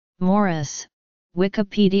Morus,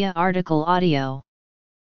 Wikipedia article audio.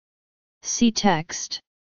 See text.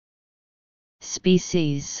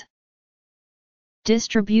 Species.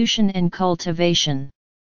 Distribution and cultivation.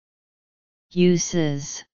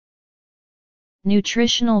 Uses.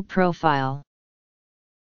 Nutritional profile.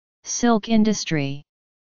 Silk industry.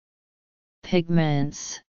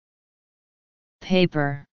 Pigments.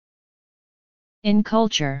 Paper. In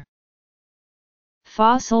culture.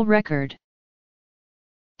 Fossil record.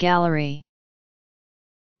 Gallery.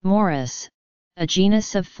 Morus, a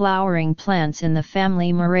genus of flowering plants in the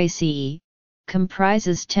family Moraceae,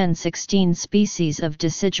 comprises 10–16 species of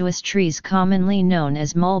deciduous trees commonly known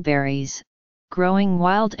as mulberries, growing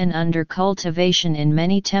wild and under cultivation in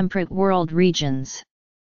many temperate world regions.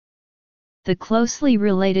 The closely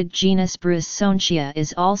related genus Brussonia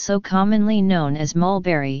is also commonly known as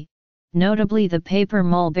mulberry, notably the paper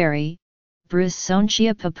mulberry,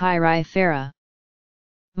 Brussonia papyrifera.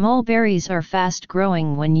 Mulberries are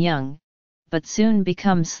fast-growing when young, but soon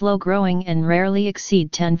become slow-growing and rarely exceed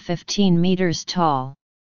 10–15 meters tall.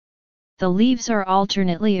 The leaves are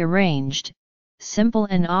alternately arranged, simple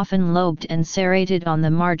and often lobed and serrated on the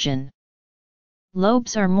margin.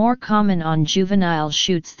 Lobes are more common on juvenile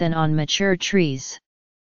shoots than on mature trees.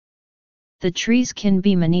 The trees can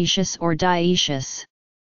be monoecious or dioecious.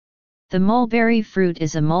 The mulberry fruit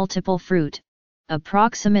is a multiple fruit,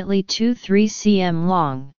 approximately 2–3 cm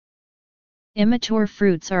long. Immature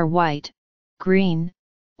fruits are white, green,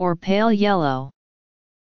 or pale yellow.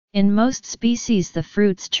 In most species the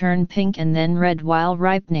fruits turn pink and then red while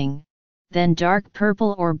ripening, then dark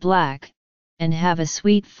purple or black, and have a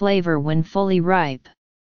sweet flavor when fully ripe.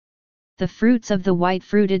 The fruits of the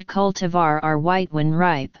white-fruited cultivar are white when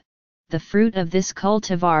ripe. The fruit of this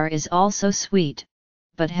cultivar is also sweet,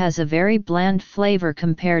 but has a very bland flavor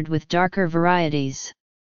compared with darker varieties.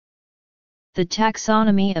 The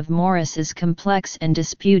taxonomy of Morus is complex and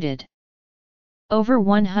disputed. Over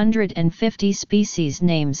 150 species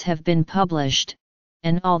names have been published,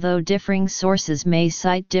 and although differing sources may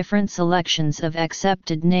cite different selections of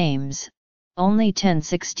accepted names, only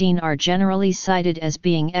 10–16 are generally cited as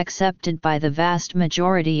being accepted by the vast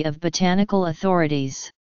majority of botanical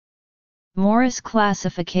authorities. Morus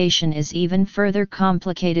classification is even further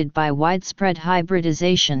complicated by widespread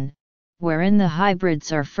hybridization, wherein the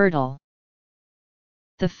hybrids are fertile.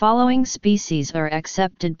 The following species are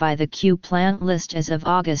accepted by the Kew plant list as of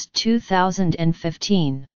August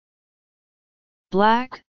 2015.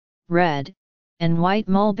 Black, red, and white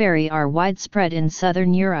mulberry are widespread in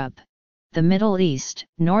southern Europe, the Middle East,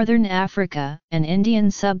 northern Africa, and Indian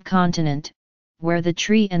subcontinent, where the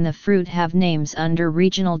tree and the fruit have names under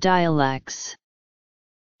regional dialects.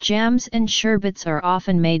 Jams and sherbets are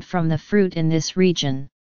often made from the fruit in this region.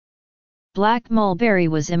 Black mulberry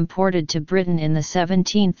was imported to Britain in the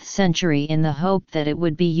 17th century in the hope that it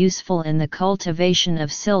would be useful in the cultivation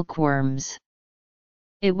of silkworms.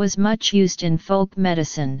 It was much used in folk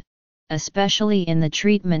medicine, especially in the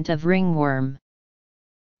treatment of ringworm.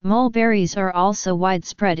 Mulberries are also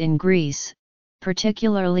widespread in Greece,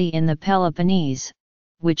 particularly in the Peloponnese,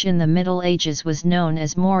 which in the Middle Ages was known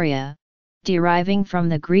as Moria, deriving from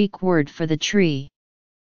the Greek word for the tree.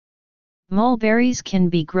 Mulberries can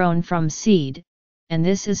be grown from seed, and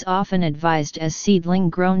this is often advised as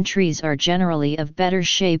seedling-grown trees are generally of better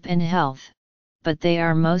shape and health, but they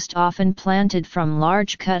are most often planted from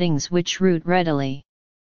large cuttings which root readily.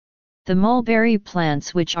 The mulberry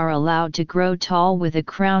plants which are allowed to grow tall with a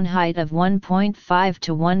crown height of 1.5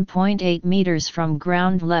 to 1.8 meters from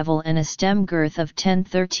ground level and a stem girth of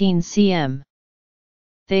 10–13 cm.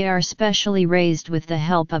 They are specially raised with the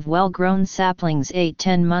help of well-grown saplings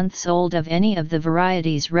 8–10 months old of any of the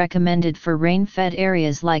varieties recommended for rain-fed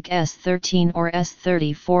areas like S13 or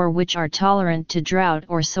S34, which are tolerant to drought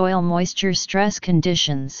or soil moisture stress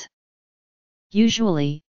conditions.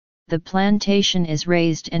 Usually, the plantation is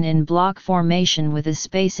raised and in block formation with a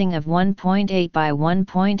spacing of 1.8 by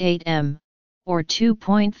 1.8 m, or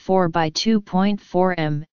 2.4 by 2.4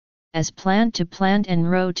 m, as plant to plant and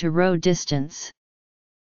row to row distance.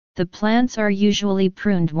 The plants are usually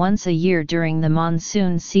pruned once a year during the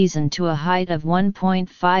monsoon season to a height of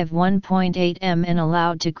 1.5–1.8 m and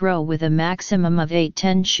allowed to grow with a maximum of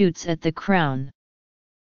 8–10 shoots at the crown.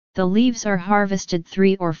 The leaves are harvested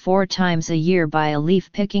 3 or 4 times a year by a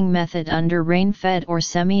leaf-picking method under rain-fed or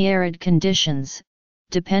semi-arid conditions,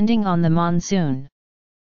 depending on the monsoon.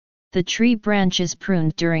 The tree branches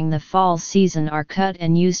pruned during the fall season are cut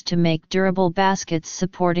and used to make durable baskets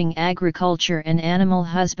supporting agriculture and animal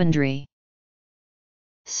husbandry.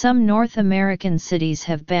 Some North American cities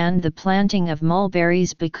have banned the planting of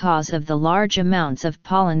mulberries because of the large amounts of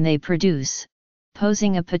pollen they produce,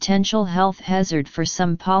 posing a potential health hazard for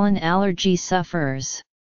some pollen allergy sufferers.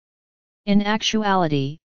 In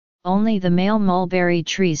actuality, only the male mulberry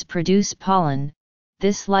trees produce pollen.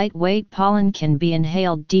 This lightweight pollen can be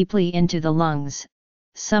inhaled deeply into the lungs,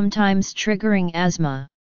 sometimes triggering asthma.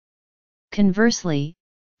 Conversely,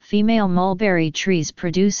 female mulberry trees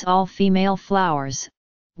produce all female flowers,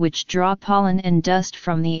 which draw pollen and dust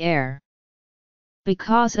from the air.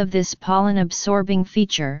 Because of this pollen-absorbing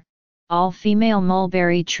feature, all female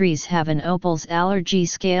mulberry trees have an Opal's allergy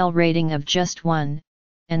scale rating of just 1,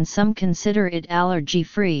 and some consider it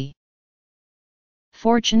allergy-free.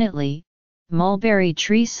 Fortunately, mulberry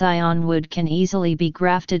tree scion wood can easily be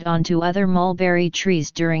grafted onto other mulberry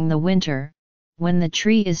trees during the winter, when the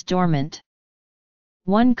tree is dormant.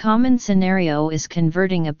 One common scenario is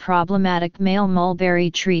converting a problematic male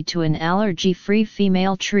mulberry tree to an allergy-free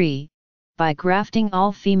female tree, by grafting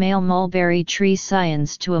all female mulberry tree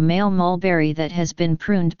scions to a male mulberry that has been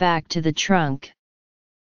pruned back to the trunk.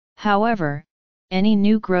 However, any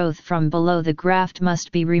new growth from below the graft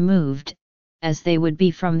must be removed, as they would be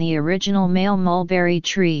from the original male mulberry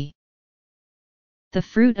tree. The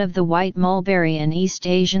fruit of the white mulberry, an East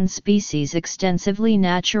Asian species extensively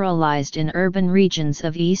naturalized in urban regions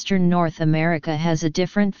of eastern North America, has a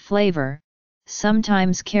different flavor,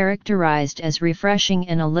 sometimes characterized as refreshing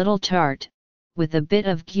and a little tart, with a bit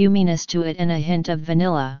of gumminess to it and a hint of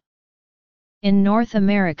vanilla. In North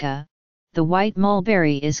America, the white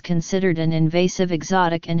mulberry is considered an invasive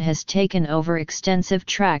exotic and has taken over extensive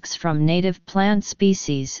tracts from native plant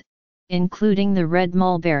species, including the red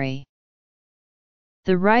mulberry.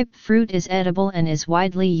 The ripe fruit is edible and is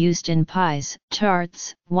widely used in pies,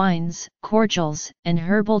 tarts, wines, cordials, and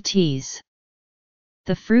herbal teas.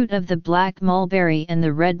 The fruit of the black mulberry and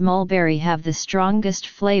the red mulberry have the strongest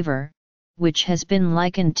flavor, which has been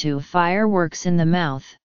likened to fireworks in the mouth.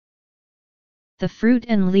 The fruit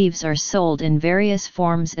and leaves are sold in various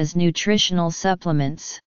forms as nutritional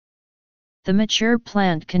supplements. The mature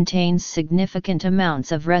plant contains significant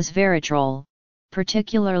amounts of resveratrol,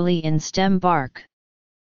 particularly in stem bark.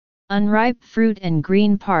 Unripe fruit and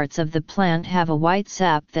green parts of the plant have a white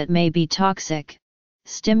sap that may be toxic,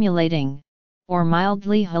 stimulating, or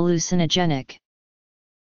mildly hallucinogenic.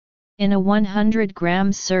 In a 100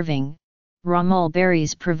 grams serving, raw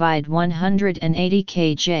mulberries provide 180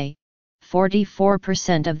 kJ,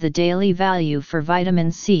 44% of the daily value for vitamin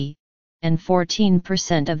C, and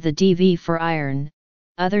 14% of the DV for iron.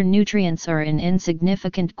 Other nutrients are in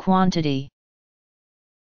insignificant quantity.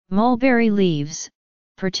 Mulberry leaves,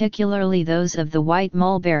 particularly those of the white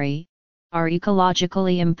mulberry, are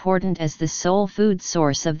ecologically important as the sole food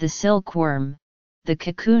source of the silkworm, the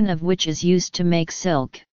cocoon of which is used to make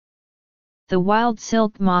silk. The wild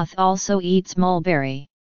silk moth also eats mulberry.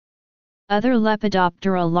 Other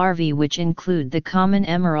Lepidoptera larvae, which include the common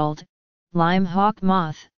emerald, lime hawk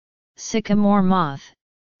moth, sycamore moth,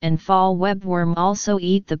 and fall webworm, also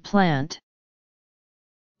eat the plant.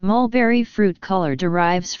 Mulberry fruit color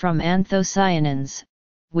derives from anthocyanins,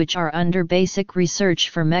 which are under basic research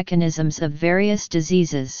for mechanisms of various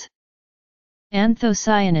diseases.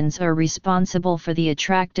 Anthocyanins are responsible for the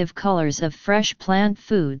attractive colors of fresh plant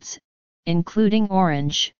foods, including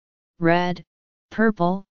orange, red,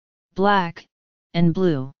 purple, black, and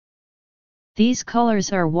blue. These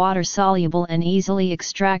colors are water-soluble and easily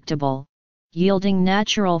extractable, yielding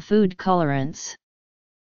natural food colorants.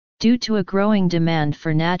 Due to a growing demand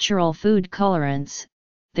for natural food colorants,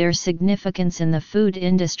 their significance in the food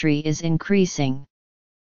industry is increasing.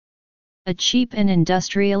 A cheap and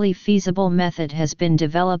industrially feasible method has been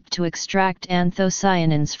developed to extract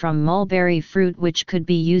anthocyanins from mulberry fruit, which could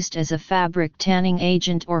be used as a fabric tanning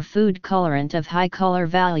agent or food colorant of high color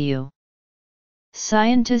value.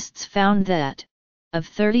 Scientists found that, of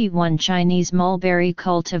 31 Chinese mulberry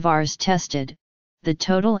cultivars tested, the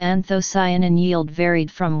total anthocyanin yield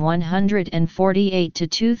varied from 148 to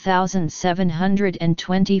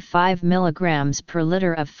 2,725 mg per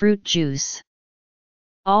liter of fruit juice.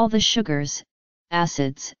 All the sugars,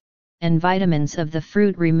 acids, and vitamins of the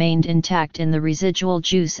fruit remained intact in the residual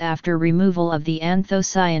juice after removal of the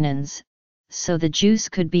anthocyanins, so the juice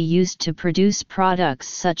could be used to produce products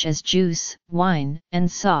such as juice, wine,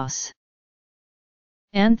 and sauce.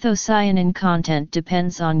 Anthocyanin content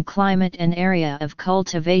depends on climate and area of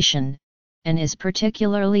cultivation, and is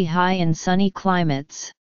particularly high in sunny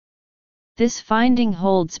climates. This finding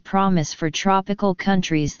holds promise for tropical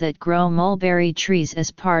countries that grow mulberry trees as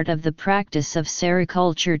part of the practice of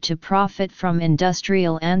sericulture to profit from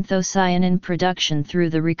industrial anthocyanin production through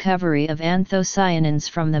the recovery of anthocyanins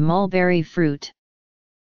from the mulberry fruit.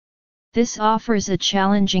 This offers a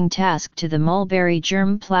challenging task to the mulberry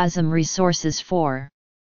germplasm resources for.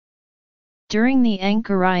 During the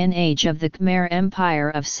Angkorian age of the Khmer Empire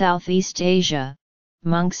of Southeast Asia,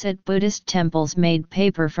 monks at Buddhist temples made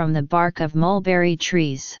paper from the bark of mulberry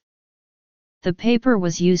trees. The paper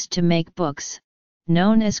was used to make books,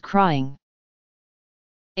 known as craying.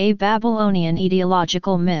 A Babylonian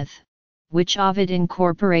ideological myth, which Ovid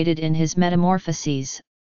incorporated in his Metamorphoses,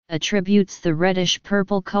 attributes the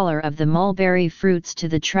reddish-purple color of the mulberry fruits to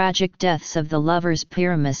the tragic deaths of the lovers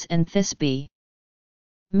Pyramus and Thisbe.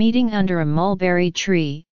 Meeting under a mulberry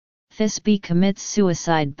tree, Thisbe commits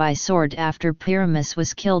suicide by sword after Pyramus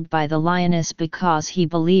was killed by the lioness because he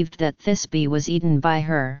believed that Thisbe was eaten by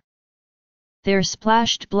her. Their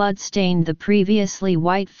splashed blood stained the previously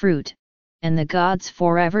white fruit, and the gods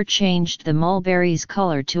forever changed the mulberry's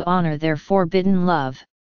color to honor their forbidden love.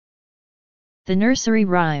 The nursery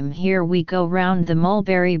rhyme "Here we go round the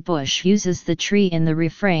mulberry bush" uses the tree in the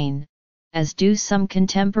refrain, as do some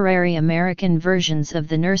contemporary American versions of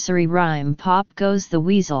the nursery rhyme "Pop Goes the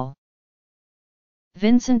Weasel."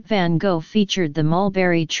 Vincent van Gogh featured the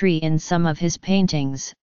mulberry tree in some of his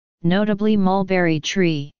paintings, notably Mulberry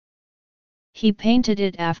Tree. He painted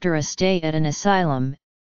it after a stay at an asylum,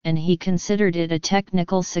 and he considered it a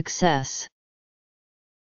technical success.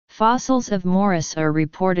 Fossils of Morus are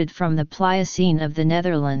reported from the Pliocene of the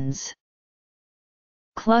Netherlands.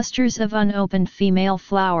 Clusters of unopened female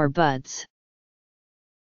flower buds.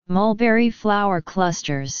 Mulberry flower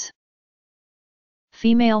clusters.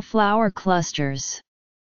 Female flower clusters.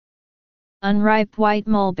 Unripe white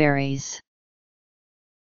mulberries.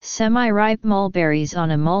 Semi-ripe mulberries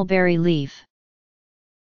on a mulberry leaf.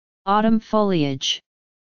 Autumn foliage.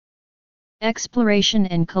 Exploration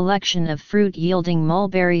and collection of fruit-yielding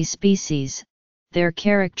mulberry species, their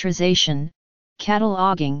characterization,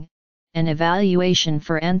 cataloging, and evaluation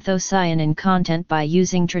for anthocyanin content by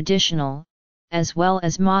using traditional, as well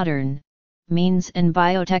as modern, means and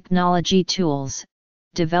biotechnology tools,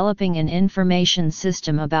 developing an information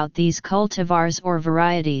system about these cultivars or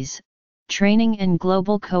varieties, training and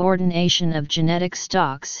global coordination of genetic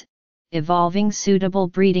stocks, evolving suitable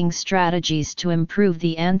breeding strategies to improve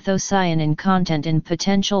the anthocyanin content in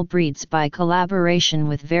potential breeds by collaboration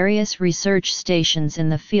with various research stations in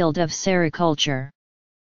the field of sericulture,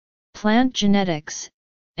 plant genetics,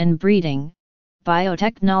 and breeding,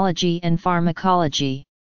 biotechnology and pharmacology.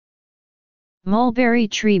 Mulberry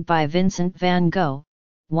Tree by Vincent van Gogh,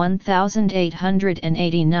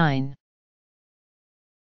 1889.